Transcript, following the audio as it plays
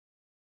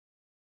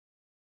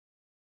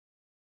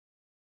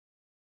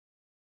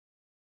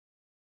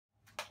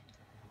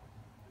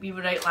we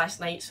were out last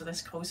night, so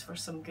this calls for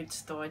some good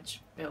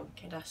stodge. Well,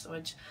 kind of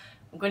stodge.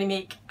 I'm going to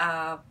make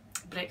a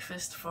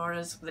breakfast for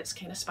us that's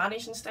kind of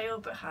Spanish in style,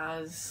 but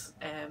has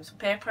some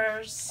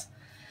peppers,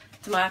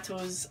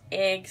 tomatoes,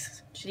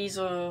 eggs,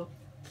 chorizo,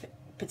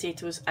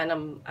 potatoes, and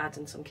I'm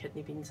adding some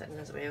kidney beans in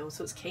as well.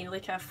 So it's kind of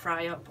like a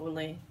fry up,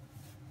 only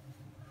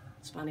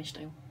Spanish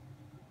style.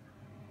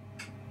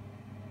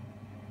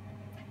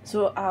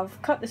 So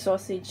I've cut the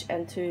sausage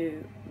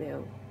into,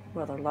 well,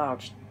 rather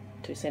large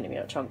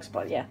 2cm chunks,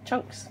 but yeah,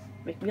 chunks.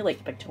 We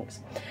like big chunks.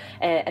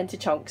 Into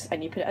chunks,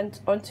 and you put it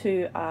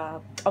onto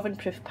a oven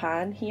proof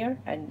pan here,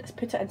 and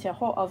put it into a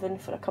hot oven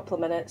for a couple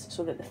of minutes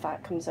so that the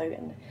fat comes out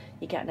and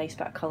you get a nice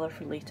bit of colour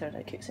for later, and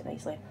it cooks it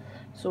nicely.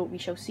 So we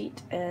shall see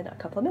it in a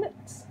couple of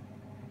minutes.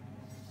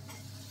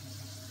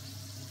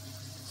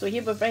 So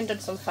here we've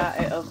rendered some fat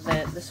out of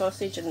the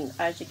sausage, and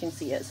as you can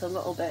see it's a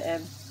little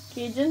bit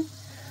Cajun,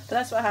 but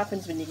that's what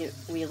happens when you get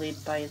waylaid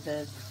by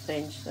the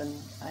French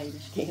and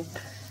Irish game.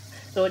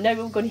 So now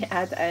we're going to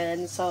add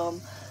in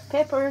some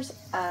peppers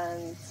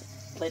and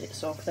let it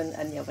soften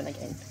in the oven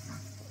again.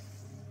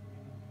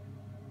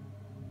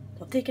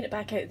 So I've taken it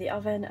back out of the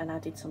oven and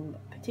added some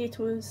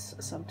potatoes,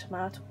 some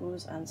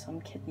tomatoes and some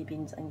kidney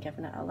beans, and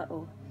given it a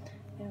little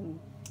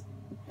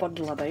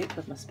bundle about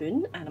with my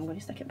spoon, and I'm going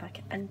to stick it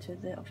back into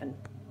the oven.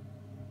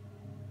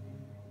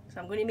 So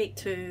I'm going to make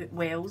 2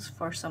 wells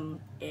for some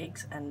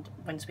eggs, and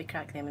once we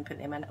crack them and put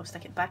them in, I'll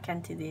stick it back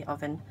into the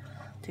oven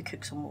to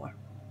cook some more.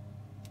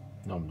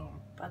 Nom nom.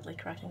 Badly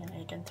cracking an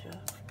egg into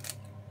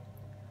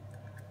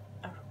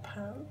a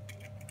pan.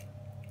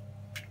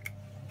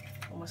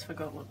 Almost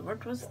forgot what the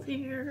word was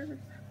there.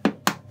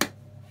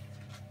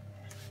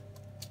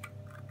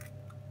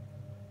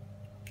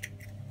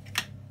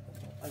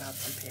 And add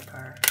some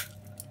pepper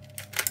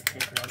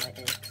on my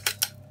eggs.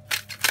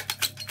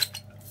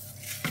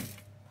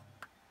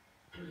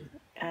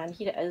 And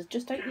here it is,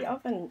 just out the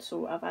oven.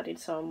 So I've added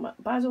some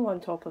basil on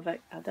top of it.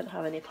 I didn't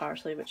have any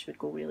parsley, which would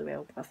go really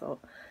well, but I thought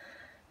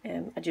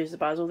I'd use the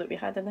basil that we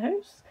had in the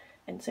house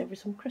and serve with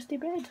some crusty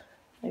bread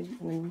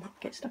and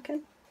get stuck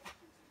in.